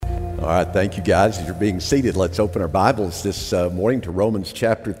All right, thank you guys. As you're being seated, let's open our Bibles this morning to Romans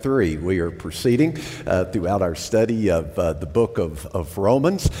chapter 3. We are proceeding throughout our study of the book of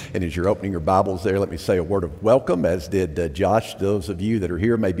Romans. And as you're opening your Bibles there, let me say a word of welcome, as did Josh. Those of you that are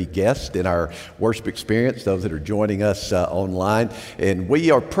here may be guests in our worship experience, those that are joining us online. And we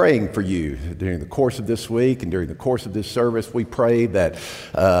are praying for you during the course of this week and during the course of this service. We pray that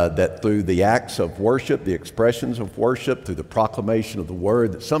through the acts of worship, the expressions of worship, through the proclamation of the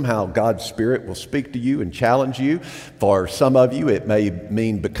word, that somehow God's Spirit will speak to you and challenge you. For some of you, it may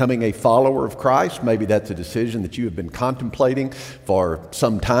mean becoming a follower of Christ. Maybe that's a decision that you have been contemplating for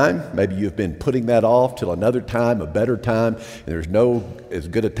some time. Maybe you've been putting that off till another time, a better time, and there's no as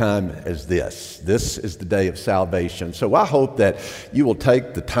good a time as this. This is the day of salvation. So I hope that you will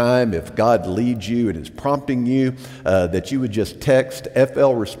take the time, if God leads you and is prompting you, that you would just text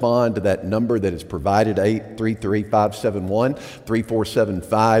FL Respond to that number that is provided,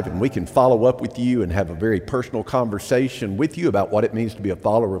 833-571-3475, and we can follow up with you and have a very personal conversation with you about what it means to be a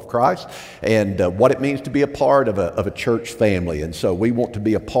follower of Christ and what it means to be a part of a church family. And so we want to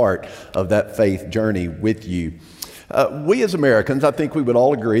be a part of that faith journey with you. We as Americans, I think we would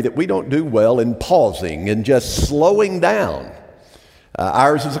all agree that we don't do well in pausing and just slowing down.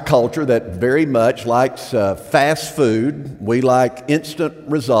 Ours is a culture that very much likes fast food. We like instant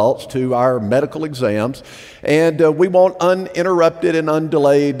results to our medical exams, and we want uninterrupted and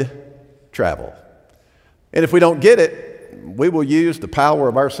undelayed travel. And if we don't get it, we will use the power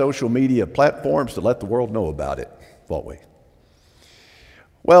of our social media platforms to let the world know about it, won't we?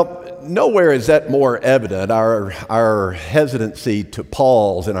 Well, nowhere is that more evident, our hesitancy to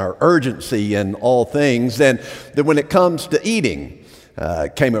pause and our urgency in all things, than when it comes to eating.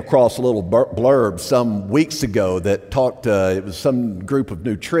 Came across a little blurb some weeks ago that talked, it was some group of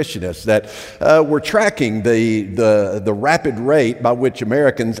nutritionists that were tracking the rapid rate by which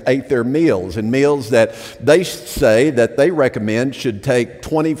Americans ate their meals, and meals that they say that they recommend should take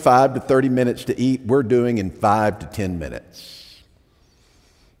 25 to 30 minutes to eat, we're doing in 5 to 10 minutes.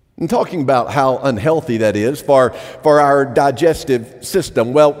 And talking about how unhealthy that is for our digestive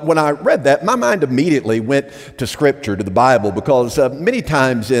system. Well, when I read that, my mind immediately went to Scripture, to the Bible, because many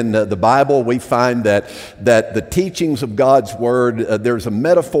times in the Bible we find that the teachings of God's Word, there's a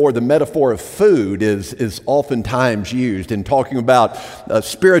metaphor. The metaphor of food is oftentimes used in talking about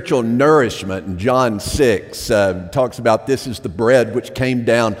spiritual nourishment. In John 6, talks about this is the bread which came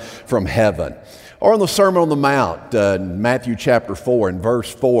down from heaven. Or on the Sermon on the Mount, Matthew chapter 4 and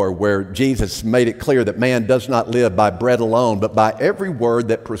verse 4, where Jesus made it clear that man does not live by bread alone, but by every word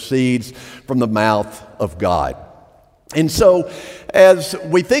that proceeds from the mouth of God. And so, as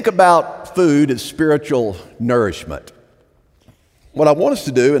we think about food as spiritual nourishment, what I want us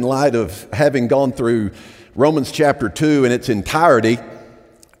to do in light of having gone through Romans chapter 2 in its entirety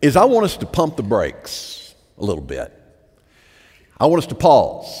is I want us to pump the brakes a little bit. I want us to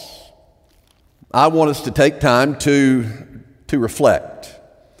pause. I want us to take time to reflect.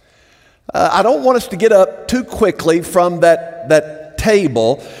 I don't want us to get up too quickly from that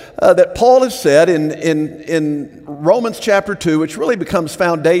table that Paul has said in Romans chapter 2, which really becomes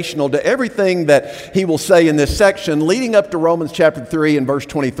foundational to everything that he will say in this section, leading up to Romans chapter 3 and verse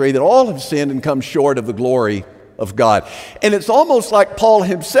 23, that all have sinned and come short of the glory of God. And it's almost like Paul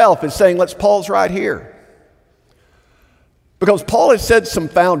himself is saying, let's pause right here. Because Paul has said some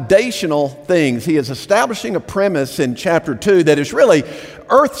foundational things. He is establishing a premise in chapter 2 that is really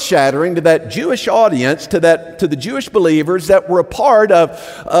earth-shattering to that Jewish audience, to the Jewish believers that were a part of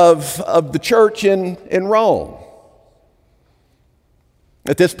the church in Rome.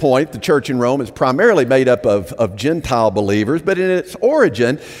 At this point, the church in Rome is primarily made up of Gentile believers, but in its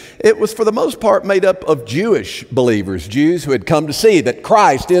origin, it was for the most part made up of Jewish believers, Jews who had come to see that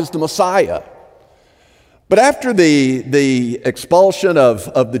Christ is the Messiah. But after the expulsion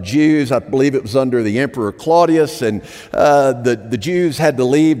of the Jews, I believe it was under the Emperor Claudius, and the Jews had to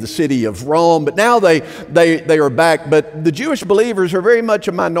leave the city of Rome, but now they are back. But the Jewish believers are very much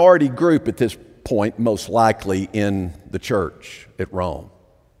a minority group at this point, most likely in the church at Rome.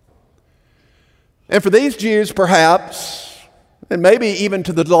 And for these Jews, perhaps, and maybe even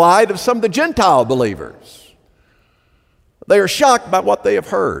to the delight of some of the Gentile believers, they are shocked by what they have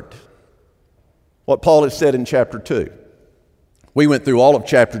heard. What Paul has said in chapter 2. We went through all of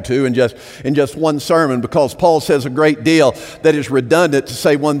chapter 2 in just one sermon, because Paul says a great deal that is redundant to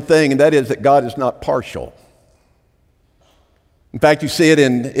say one thing, and that is that God is not partial. In fact, you see it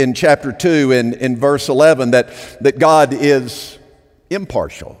in chapter 2 in verse 11 that God is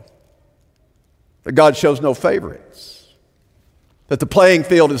impartial, that God shows no favorites, that the playing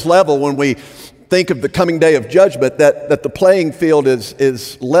field is level when we think of the coming day of judgment, that the playing field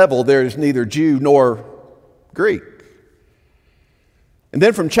is level. There is neither Jew nor Greek. And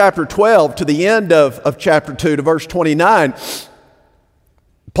then from chapter 12 to the end of chapter 2 to verse 29,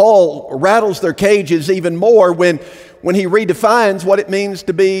 Paul rattles their cages even more when he redefines what it means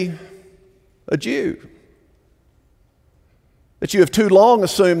to be a Jew. That you have too long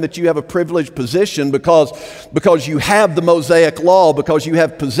assumed that you have a privileged position because you have the Mosaic law, because you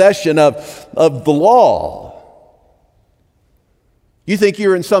have possession of the law. You think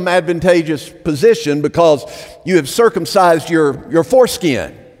you're in some advantageous position because you have circumcised your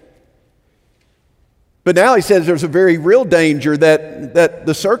foreskin. But now he says there's a very real danger that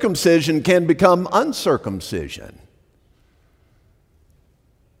the circumcision can become uncircumcision.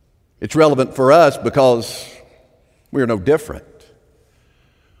 It's relevant for us because we are no different.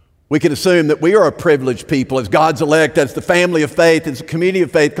 We can assume that we are a privileged people as God's elect, as the family of faith, as a community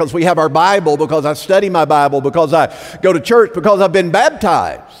of faith, because we have our Bible, because I study my Bible, because I go to church, because I've been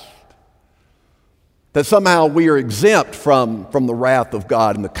baptized. That somehow we are exempt from the wrath of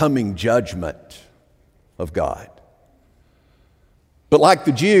God and the coming judgment of God. But like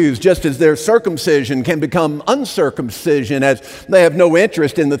the Jews, just as their circumcision can become uncircumcision as they have no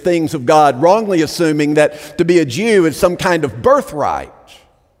interest in the things of God, wrongly assuming that to be a Jew is some kind of birthright.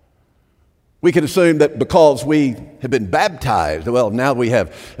 We can assume that because we have been baptized, well, now we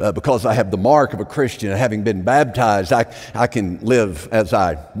have, because I have the mark of a Christian, having been baptized, I can live as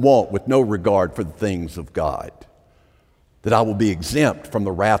I want with no regard for the things of God. That I will be exempt from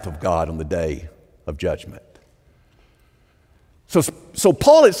the wrath of God on the day of judgment. So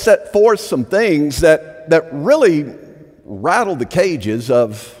Paul has set forth some things that really rattle the cages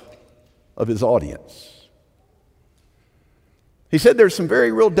of his audience. He said there's some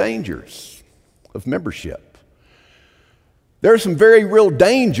very real dangers of membership. There are some very real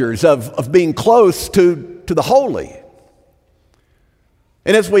dangers of being close to the holy.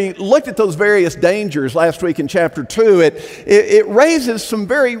 And as we looked at those various dangers last week in chapter 2, it raises some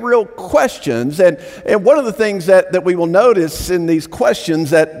very real questions. And one of the things that we will notice in these questions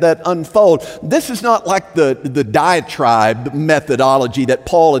that unfold, this is not like the diatribe methodology that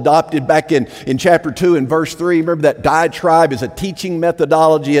Paul adopted back in chapter 2 and verse 3. Remember that diatribe is a teaching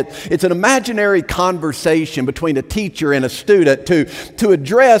methodology. It's an imaginary conversation between a teacher and a student to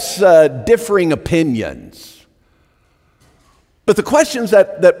address differing opinions. But the questions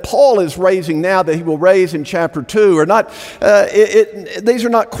that Paul is raising now, that he will raise in chapter 2, are not, these are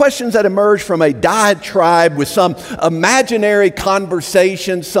not questions that emerge from a diatribe with some imaginary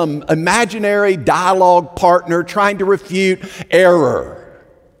conversation, some imaginary dialogue partner trying to refute error.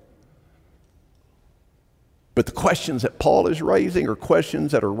 But the questions that Paul is raising are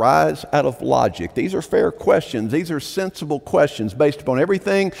questions that arise out of logic. These are fair questions. These are sensible questions based upon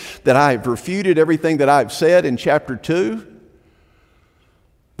everything that I've refuted, everything that I've said in chapter 2.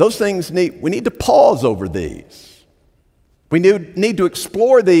 Those things we need to pause over these. We need to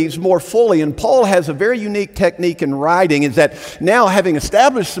explore these more fully. And Paul has a very unique technique in writing, is that now having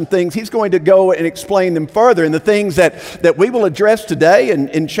established some things, he's going to go and explain them further. And the things that we will address today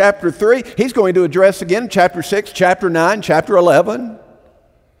in chapter 3, he's going to address again in chapter 6, chapter 9, chapter 11.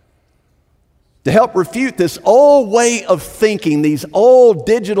 To help refute this old way of thinking, these old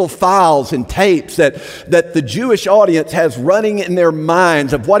digital files and tapes that the Jewish audience has running in their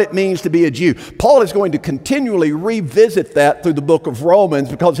minds of what it means to be a Jew. Paul is going to continually revisit that through the book of Romans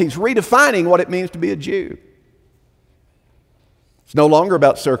because he's redefining what it means to be a Jew. It's no longer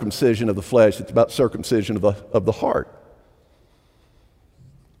about circumcision of the flesh, it's about circumcision of the heart.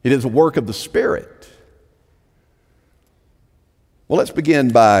 It is a work of the Spirit. Well, let's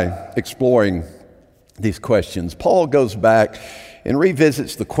begin by exploring these questions. Paul goes back and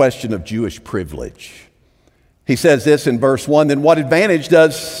revisits the question of Jewish privilege. He says this in verse 1, then what advantage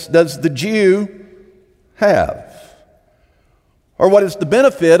does the Jew have? Or what is the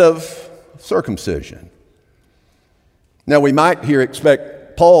benefit of circumcision? Now we might here expect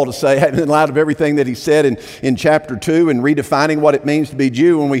Paul to say, in light of everything that he said in chapter 2 and redefining what it means to be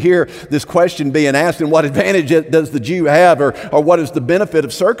Jew, when we hear this question being asked, and what advantage does the Jew have, or what is the benefit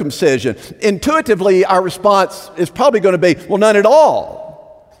of circumcision? Intuitively, our response is probably going to be, well, none at all.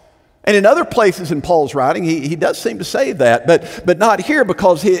 And in other places in Paul's writing, he does seem to say that, but not here,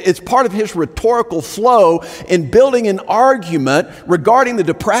 because it's part of his rhetorical flow in building an argument regarding the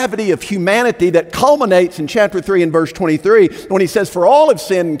depravity of humanity that culminates in chapter 3 and verse 23 when he says, for all have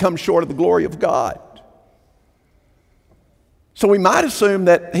sinned and come short of the glory of God. So we might assume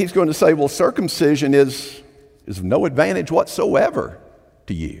that he's going to say, well, circumcision is of no advantage whatsoever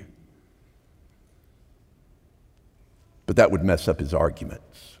to you. But that would mess up his arguments.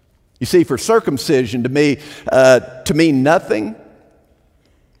 You see, for circumcision to mean nothing,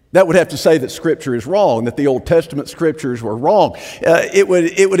 that would have to say that Scripture is wrong, that the Old Testament Scriptures were wrong. It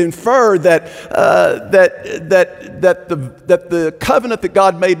would infer that the covenant that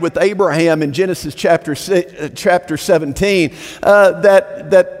God made with Abraham in Genesis chapter 17,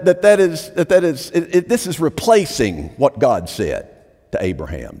 this is replacing what God said to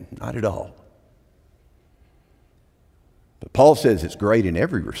Abraham. Not at all. But Paul says it's great in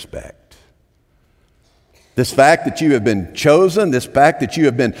every respect. This fact that you have been chosen, this fact that you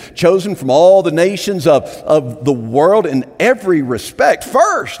have been chosen from all the nations of the world in every respect.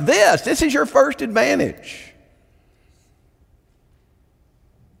 First, this is your first advantage.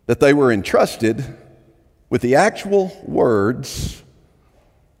 That they were entrusted with the actual words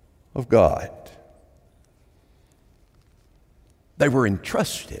of God. They were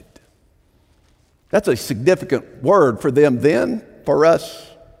entrusted. That's a significant word for them then, for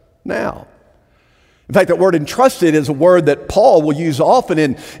us now. In fact, that word entrusted is a word that Paul will use often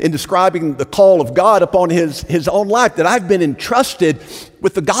in describing the call of God upon his own life, that I've been entrusted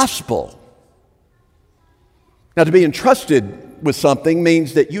with the gospel. Now, to be entrusted with something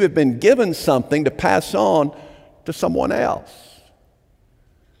means that you have been given something to pass on to someone else.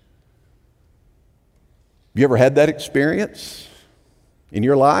 Have you ever had that experience in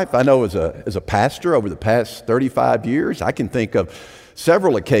your life? I know as a pastor over the past 35 years, I can think of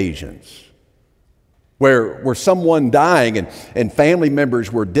several occasions where someone dying and family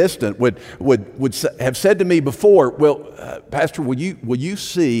members were distant would have said to me before, well, Pastor, will you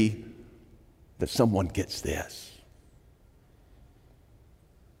see that someone gets this?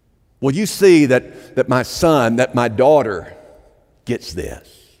 Will you see that my son, that my daughter gets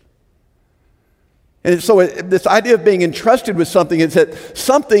this? And so this idea of being entrusted with something is that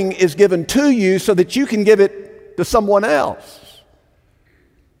something is given to you so that you can give it to someone else.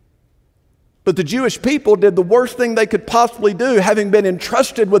 But the Jewish people did the worst thing they could possibly do, having been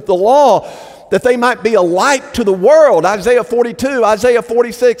entrusted with the law, that they might be a light to the world. Isaiah 42, Isaiah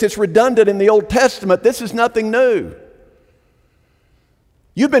 46, it's redundant in the Old Testament. This is nothing new.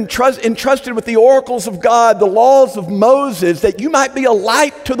 You've been entrusted with the oracles of God, the laws of Moses, that you might be a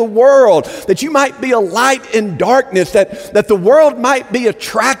light to the world, that you might be a light in darkness, that the world might be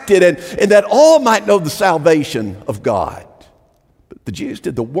attracted and that all might know the salvation of God. But the Jews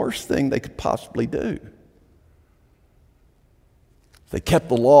did the worst thing they could possibly do. They kept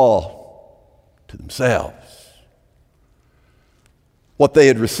the law to themselves. What they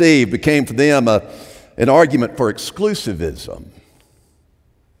had received became for them an argument for exclusivism.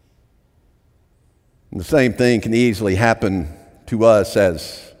 And the same thing can easily happen to us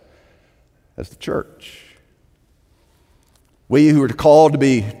as the church. We who are called to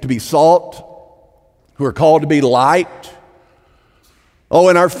be salt, who are called to be light. Oh,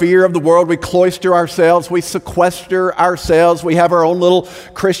 in our fear of the world, we cloister ourselves, we sequester ourselves, we have our own little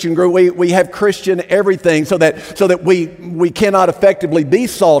Christian group, we have Christian everything so that we cannot effectively be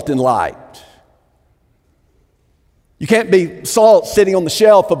salt and light. You can't be salt sitting on the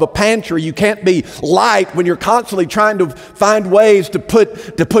shelf of a pantry. You can't be light when you're constantly trying to find ways to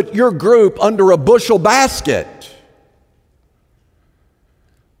put your group under a bushel basket.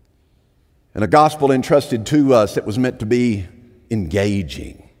 And a gospel entrusted to us that was meant to be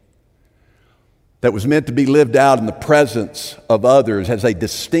engaging, that was meant to be lived out in the presence of others as a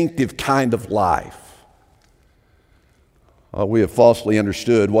distinctive kind of life. We have falsely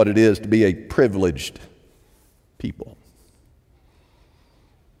understood what it is to be a privileged people.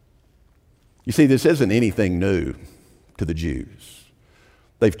 You see, this isn't anything new to the Jews.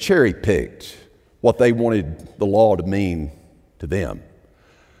 They've cherry-picked what they wanted the law to mean to them.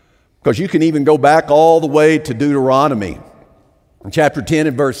 Because you can even go back all the way to Deuteronomy. In chapter 10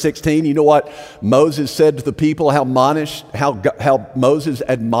 and verse 16, you know what Moses said to the people, how Moses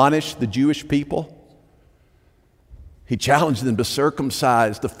admonished the Jewish people? He challenged them to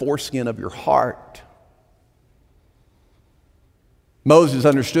circumcise the foreskin of your heart. Moses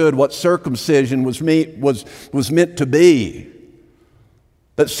understood what circumcision was meant to be.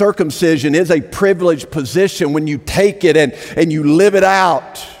 That circumcision is a privileged position when you take it and you live it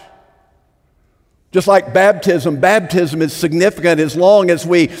out. Just like baptism is significant as long as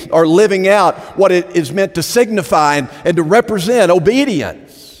we are living out what it is meant to signify and to represent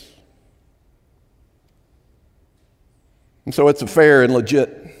obedience. And so it's a fair and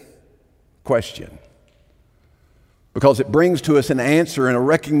legit question, because it brings to us an answer and a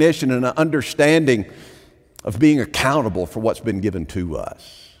recognition and an understanding of being accountable for what's been given to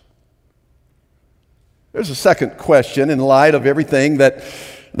us. There's a second question in light of everything that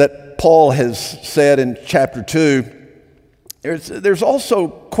Paul has said in chapter 2. there's also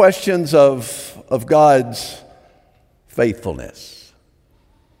questions of God's faithfulness.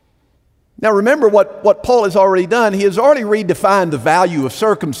 Now remember what Paul has already done. He has already redefined the value of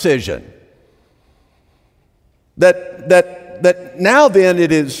circumcision. That now then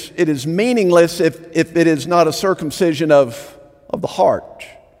it is meaningless if it is not a circumcision of the heart.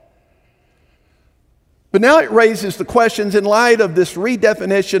 But now it raises the questions in light of this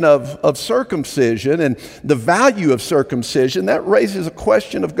redefinition of circumcision and the value of circumcision. That raises a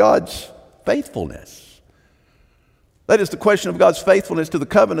question of God's faithfulness. That is the question of God's faithfulness to the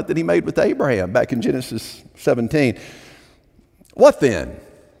covenant that he made with Abraham back in Genesis 17. What then?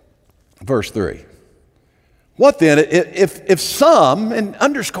 Verse 3. What then if some, and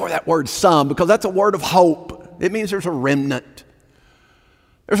underscore that word some because that's a word of hope. It means there's a remnant.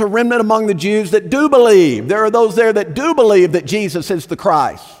 There's a remnant among the Jews that do believe. There are those there that do believe that Jesus is the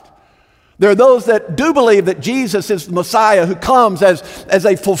Christ. There are those that do believe that Jesus is the Messiah who comes as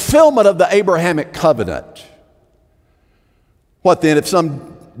a fulfillment of the Abrahamic covenant. What then if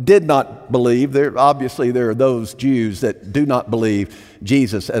some did not believe? Obviously there are those Jews that do not believe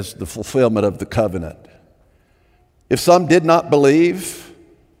Jesus as the fulfillment of the covenant. If some did not believe,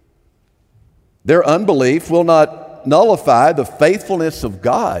 their unbelief will not nullify the faithfulness of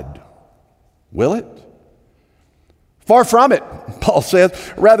God, will it? Far from it, Paul says.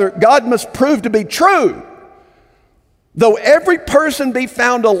 Rather, God must prove to be true, though every person be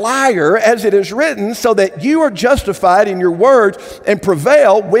found a liar, as it is written, so that you are justified in your words and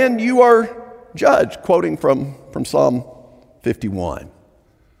prevail when you are judged, quoting from Psalm 51.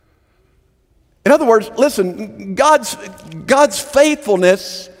 In other words, listen, God's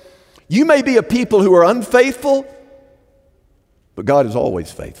faithfulness, you may be a people who are unfaithful, but God is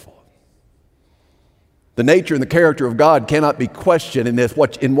always faithful. The nature and the character of God cannot be questioned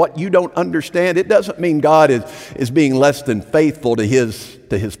in what you don't understand. It doesn't mean God is being less than faithful to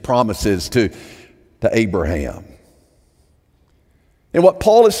his promises to Abraham. And what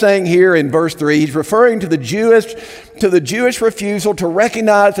Paul is saying here in verse 3, he's referring to the Jewish refusal to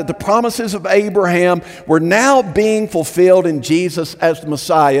recognize that the promises of Abraham were now being fulfilled in Jesus as the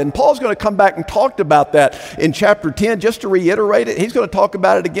Messiah. And Paul's going to come back and talk about that in chapter 10. Just to reiterate it, he's going to talk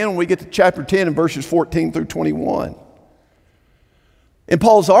about it again when we get to chapter 10 in verses 14 through 21. And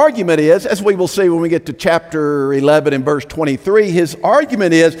Paul's argument is, as we will see when we get to chapter 11 and verse 23, his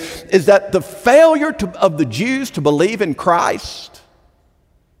argument is that the failure of the Jews to believe in Christ,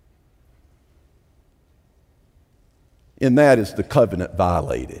 in that is the covenant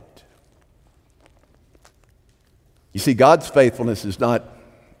violated. You see, God's faithfulness is not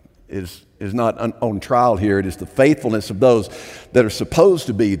on trial here. It is the faithfulness of those that are supposed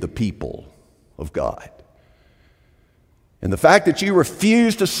to be the people of God. And the fact that you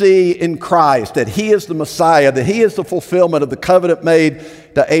refuse to see in Christ that he is the Messiah, that he is the fulfillment of the covenant made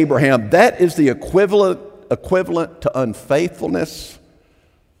to Abraham, that is the equivalent to unfaithfulness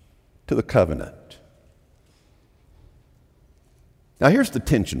to the covenant. Now here's the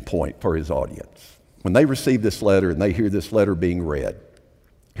tension point for his audience. When they receive this letter and they hear this letter being read,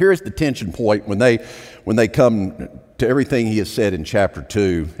 here's the tension point when they come to everything he has said in chapter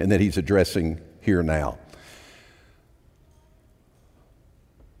 2 and that he's addressing here now.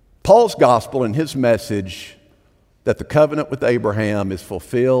 Paul's gospel and his message that the covenant with Abraham is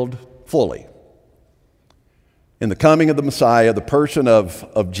fulfilled fully in the coming of the Messiah, the person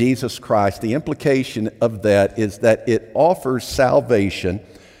of Jesus Christ. The implication of that is that it offers salvation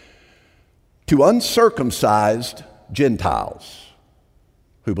to uncircumcised Gentiles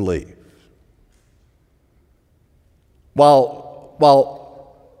who believe. While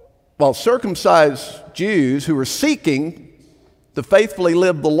circumcised Jews who are seeking to faithfully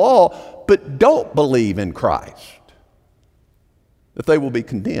live the law but don't believe in Christ, that they will be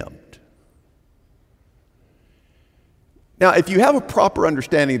condemned. Now, if you have a proper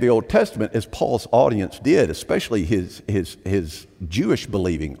understanding of the Old Testament, as Paul's audience did, especially his Jewish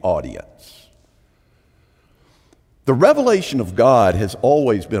believing audience, the revelation of God has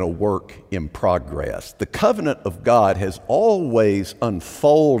always been a work in progress. The covenant of God has always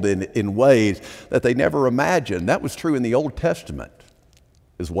unfolded in ways that they never imagined. That was true in the Old Testament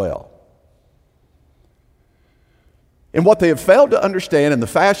as well. And what they have failed to understand in the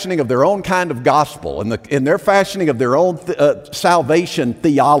fashioning of their own kind of gospel, in their fashioning of their own salvation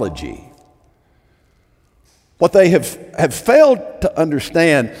theology, what they have failed to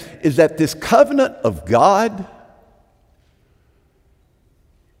understand is that this covenant of God,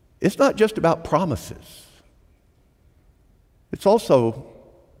 it's not just about promises. It's also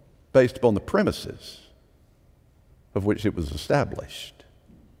based upon the premises of which it was established.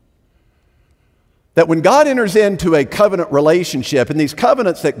 That when God enters into a covenant relationship, and these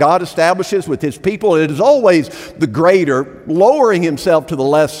covenants that God establishes with his people, it is always the greater lowering himself to the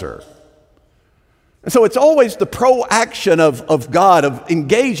lesser. And so it's always the proaction of God of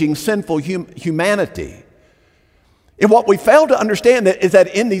engaging sinful humanity. And what we fail to understand is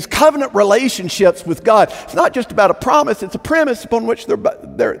that in these covenant relationships with God, it's not just about a promise, it's a premise upon which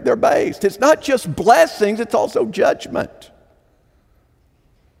they're based. It's not just blessings, it's also judgment.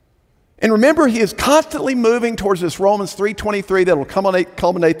 And remember, he is constantly moving towards this Romans 3:23 that will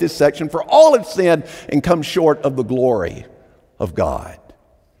culminate this section. For all have sinned and come short of the glory of God.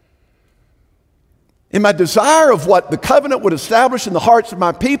 In my desire of what the covenant would establish in the hearts of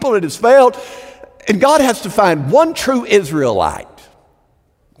my people, it has failed. And God has to find one true Israelite,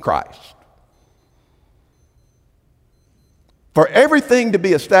 Christ. For everything to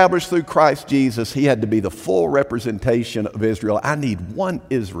be established through Christ Jesus, he had to be the full representation of Israel. I need one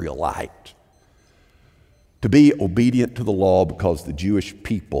Israelite to be obedient to the law because the Jewish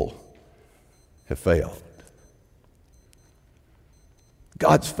people have failed.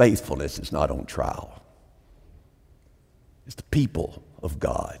 God's faithfulness is not on trial. It's the people of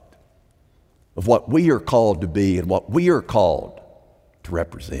God, of what we are called to be and what we are called to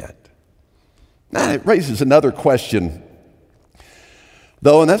represent. Now, it raises another question,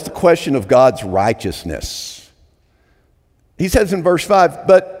 though, and that's the question of God's righteousness. He says in verse 5,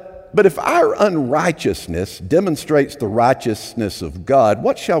 but if our unrighteousness demonstrates the righteousness of God,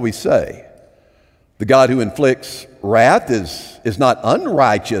 what shall we say? The God who inflicts wrath is not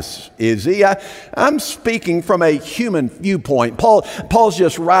unrighteous, is he? I'm speaking from a human viewpoint. Paul's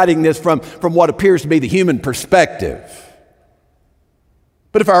just writing this from what appears to be the human perspective.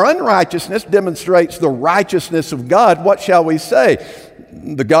 But if our unrighteousness demonstrates the righteousness of God, what shall we say?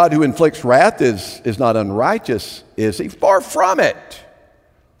 The God who inflicts wrath is not unrighteous, is he? Far from it.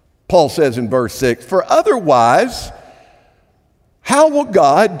 Paul says in verse 6, for otherwise, how will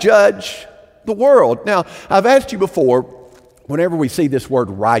God judge the world? Now, I've asked you before, whenever we see this word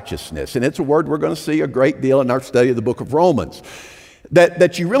righteousness, and it's a word we're going to see a great deal in our study of the book of Romans,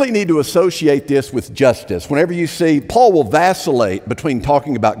 that you really need to associate this with justice. Whenever you see, Paul will vacillate between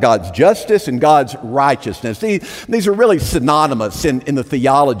talking about God's justice and God's righteousness. These are really synonymous in the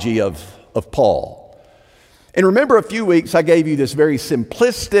theology of Paul. And remember, a few weeks I gave you this very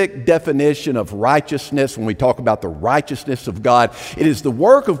simplistic definition of righteousness when we talk about the righteousness of God. It is the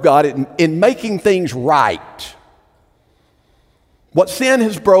work of God in making things right. What sin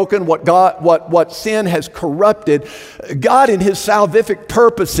has broken, what sin has corrupted, God in his salvific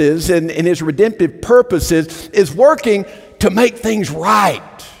purposes and in his redemptive purposes is working to make things right.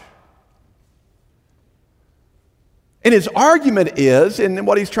 And his argument is, and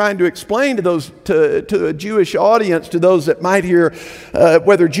what he's trying to explain to to a Jewish audience, to those that might hear,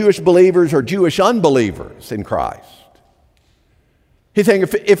 whether Jewish believers or Jewish unbelievers in Christ. He's saying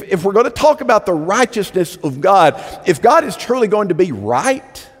if we're going to talk about the righteousness of God, if God is truly going to be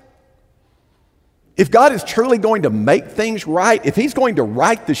right, if God is truly going to make things right, if he's going to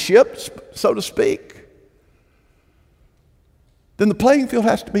right the ship, so to speak, then the playing field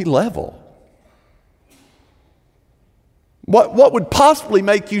has to be level. What would possibly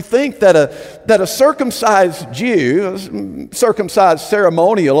make you think that a circumcised Jew, circumcised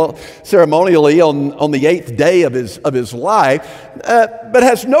ceremonially on the 8th day of his life, but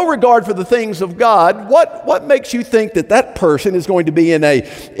has no regard for the things of God, what makes you think that person is going to be in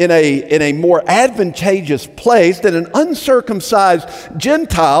a more advantageous place than an uncircumcised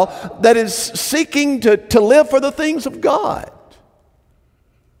Gentile that is seeking to live for the things of God?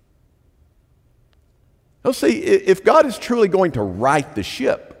 Now, see, if God is truly going to right the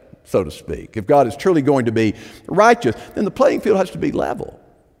ship, so to speak, if God is truly going to be righteous, then the playing field has to be level.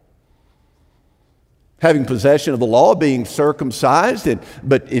 Having possession of the law, being circumcised,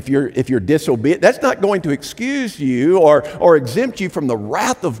 but if you're disobedient, that's not going to excuse you or exempt you from the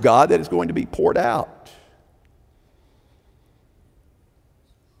wrath of God that is going to be poured out.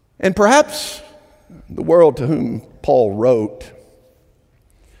 And perhaps the world to whom Paul wrote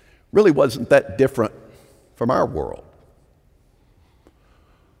really wasn't that different from our world.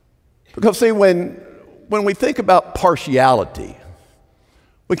 Because see, when we think about partiality,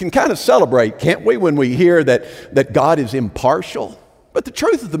 we can kind of celebrate, can't we, when we hear that God is impartial? But the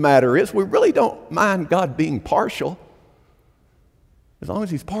truth of the matter is, we really don't mind God being partial as long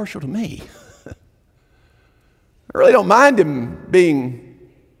as he's partial to me. I really don't mind him being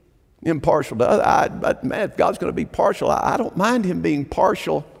impartial to others. But man, if God's going to be partial, I don't mind him being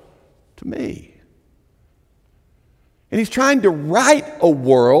partial to me. And he's trying to right a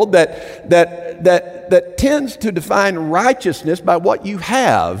world that tends to define righteousness by what you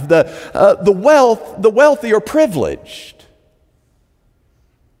have. The wealthy are privileged.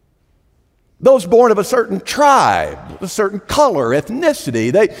 Those born of a certain tribe, a certain color,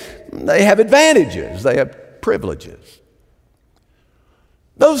 ethnicity, they have advantages, they have privileges.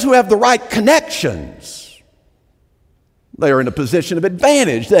 Those who have the right connections, they are in a position of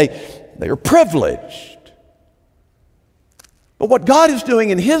advantage. They are privileged. But what God is doing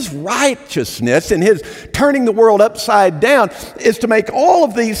in His righteousness, in His turning the world upside down, is to make all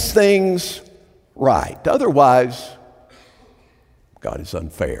of these things right. Otherwise, God is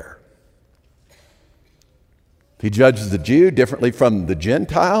unfair. If He judges the Jew differently from the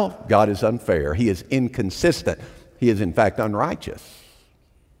Gentile, God is unfair. He is inconsistent. He is, in fact, unrighteous.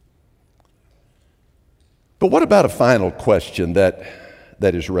 But what about a final question that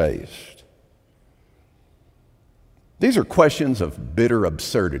is raised? These are questions of bitter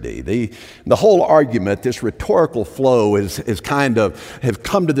absurdity. The whole argument, this rhetorical flow is kind of have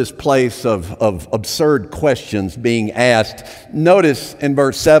come to this place of absurd questions being asked. Notice in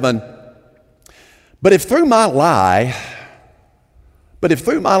verse 7, but if through my lie,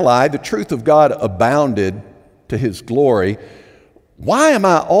 the truth of God abounded to His glory, why am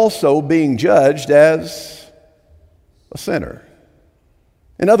I also being judged as a sinner?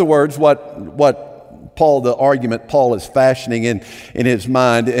 In other words, what the argument Paul is fashioning in his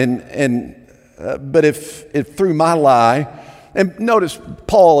mind, but if through my lie, and notice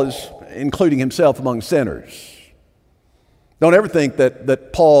Paul is including himself among sinners. Don't ever think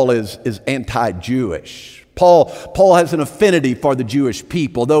that Paul is anti-Jewish. Paul has an affinity for the Jewish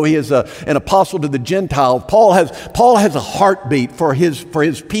people, though he is an apostle to the Gentiles. Paul has a heartbeat for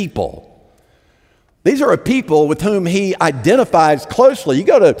his people. These are a people with whom he identifies closely. You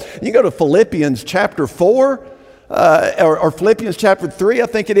go to Philippians chapter 4, or Philippians chapter 3, I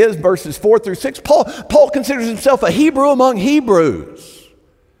think it is, verses 4 through 6. Paul considers himself a Hebrew among Hebrews.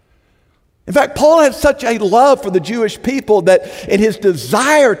 In fact, Paul has such a love for the Jewish people that in his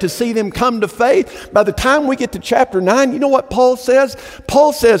desire to see them come to faith, by the time we get to chapter 9, you know what Paul says?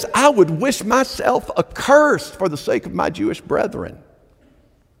 Paul says, I would wish myself accursed for the sake of my Jewish brethren.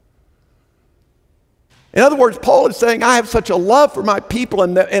 In other words, Paul is saying, I have such a love for my people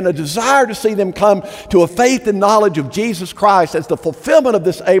and a desire to see them come to a faith and knowledge of Jesus Christ as the fulfillment of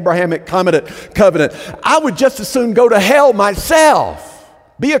this Abrahamic covenant. I would just as soon go to hell myself,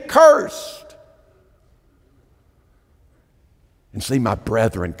 be accursed, and see my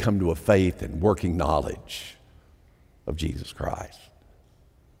brethren come to a faith and working knowledge of Jesus Christ.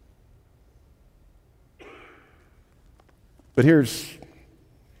 But here's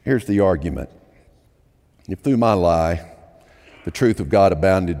the argument. If through my lie, the truth of God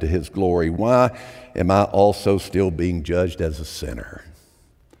abounded to His glory, why am I also still being judged as a sinner?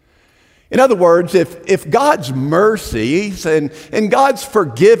 In other words, if God's mercy and God's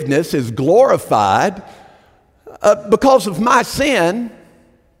forgiveness is glorified because of my sin,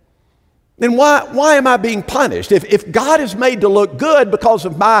 then why am I being punished? If God is made to look good because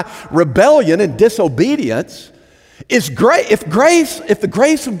of my rebellion and disobedience, if the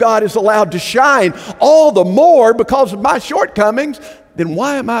grace of God is allowed to shine all the more because of my shortcomings, then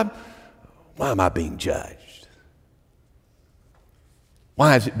why am I being judged?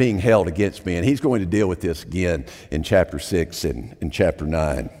 Why is it being held against me? And he's going to deal with this again in chapter 6 and in chapter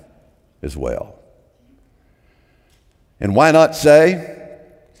 9 as well. And why not say,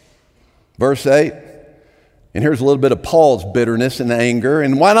 verse 8, and here's a little bit of Paul's bitterness and anger,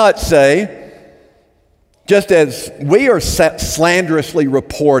 and why not say, just as we are slanderously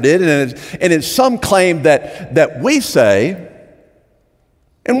reported, and as some claim that we say,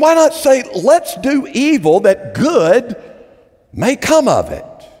 and why not say, let's do evil that good may come of it?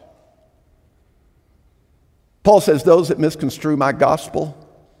 Paul says, those that misconstrue my gospel,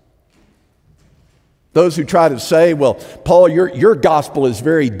 those who try to say, well, Paul, your gospel is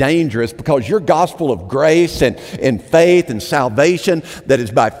very dangerous because your gospel of grace and faith and salvation that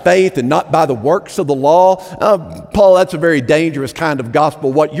is by faith and not by the works of the law, Paul, that's a very dangerous kind of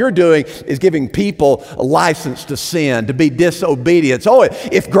gospel. What you're doing is giving people a license to sin, to be disobedient. Oh,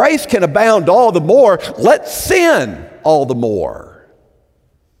 if grace can abound all the more, let's sin all the more.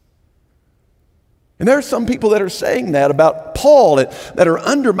 And there are some people that are saying that about Paul, that are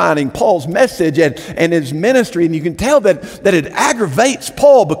undermining Paul's message and his ministry. And you can tell that it aggravates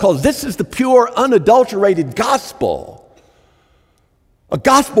Paul because this is the pure, unadulterated gospel. A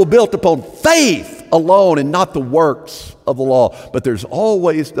gospel built upon faith alone and not the works of the law. But there's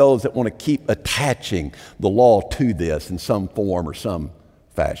always those that want to keep attaching the law to this in some form or some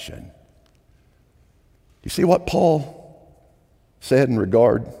fashion. Do you see what Paul said in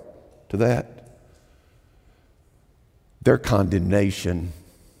regard to that? Their condemnation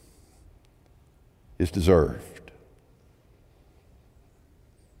is deserved.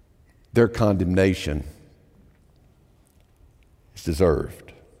 Their condemnation is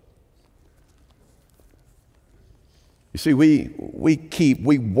deserved. You see, we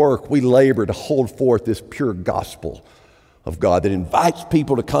work, we labor to hold forth this pure gospel of God that invites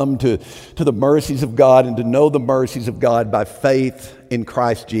people to come to the mercies of God and to know the mercies of God by faith in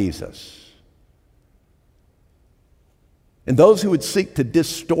Christ Jesus. And those who would seek to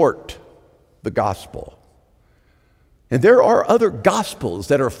distort the gospel. And there are other gospels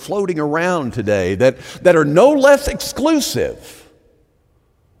that are floating around today that are no less exclusive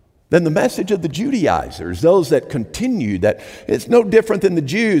than the message of the Judaizers, those that continue, that it's no different than the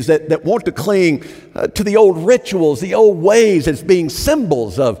Jews that want to cling to the old rituals, the old ways as being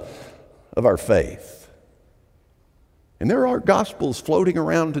symbols of our faith. And there are gospels floating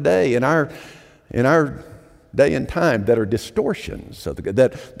around today in our day and time that are distortions,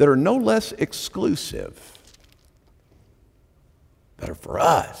 that are no less exclusive, that are for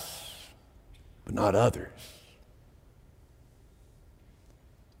us, but not others.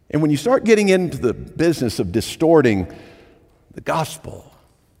 And when you start getting into the business of distorting the gospel,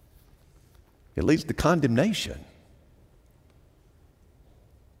 it leads to condemnation.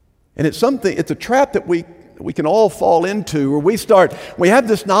 And it's a trap that we can all fall into, where we have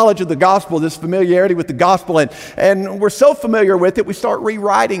this knowledge of the gospel, this familiarity with the gospel, and we're so familiar with it, we start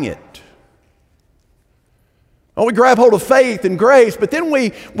rewriting it. Oh, we grab hold of faith and grace, but then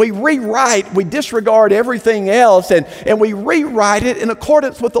we rewrite, we disregard everything else, and we rewrite it in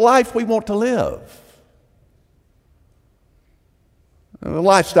accordance with the life we want to live. The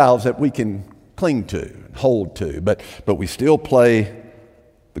lifestyles that we can cling to, hold to, but we still play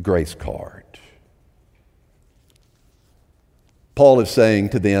the grace card. Paul is saying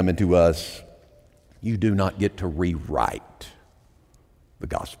to them and to us, you do not get to rewrite the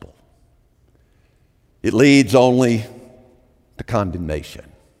gospel. It leads only to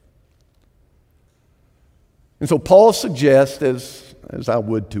condemnation. And so Paul suggests, as I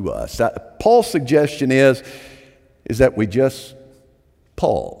would to us, Paul's suggestion is that we just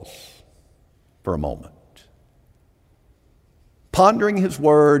pause for a moment. Pondering his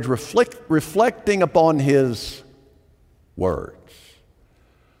words, reflecting upon his words.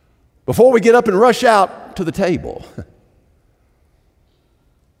 Before we get up and rush out to the table,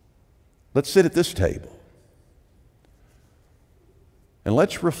 let's sit at this table and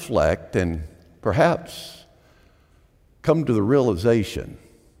let's reflect and perhaps come to the realization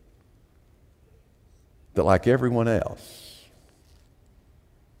that, like everyone else,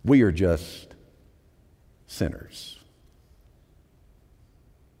 we are just sinners.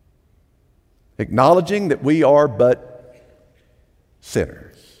 Acknowledging that we are but sinners,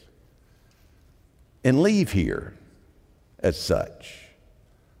 and leave here as such.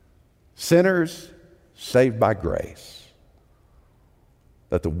 Sinners saved by grace,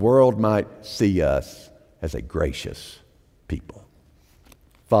 that the world might see us as a gracious people.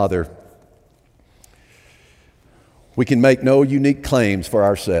 Father, we can make no unique claims for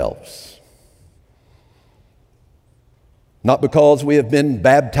ourselves. Not because we have been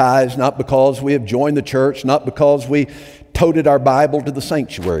baptized, not because we have joined the church, not because we toted our Bible to the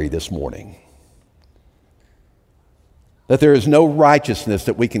sanctuary this morning. That there is no righteousness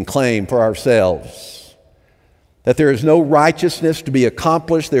that we can claim for ourselves. That there is no righteousness to be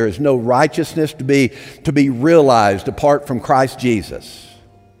accomplished. There is no righteousness to be realized apart from Christ Jesus.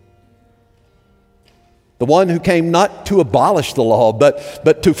 The one who came not to abolish the law,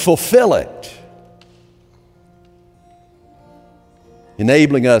 but to fulfill it.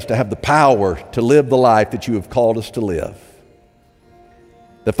 Enabling us to have the power to live the life that you have called us to live.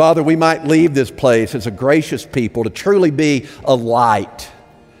 That, Father, we might leave this place as a gracious people to truly be a light,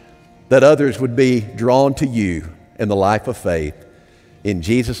 that others would be drawn to you in the life of faith. In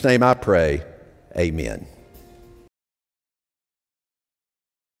Jesus' name I pray, amen.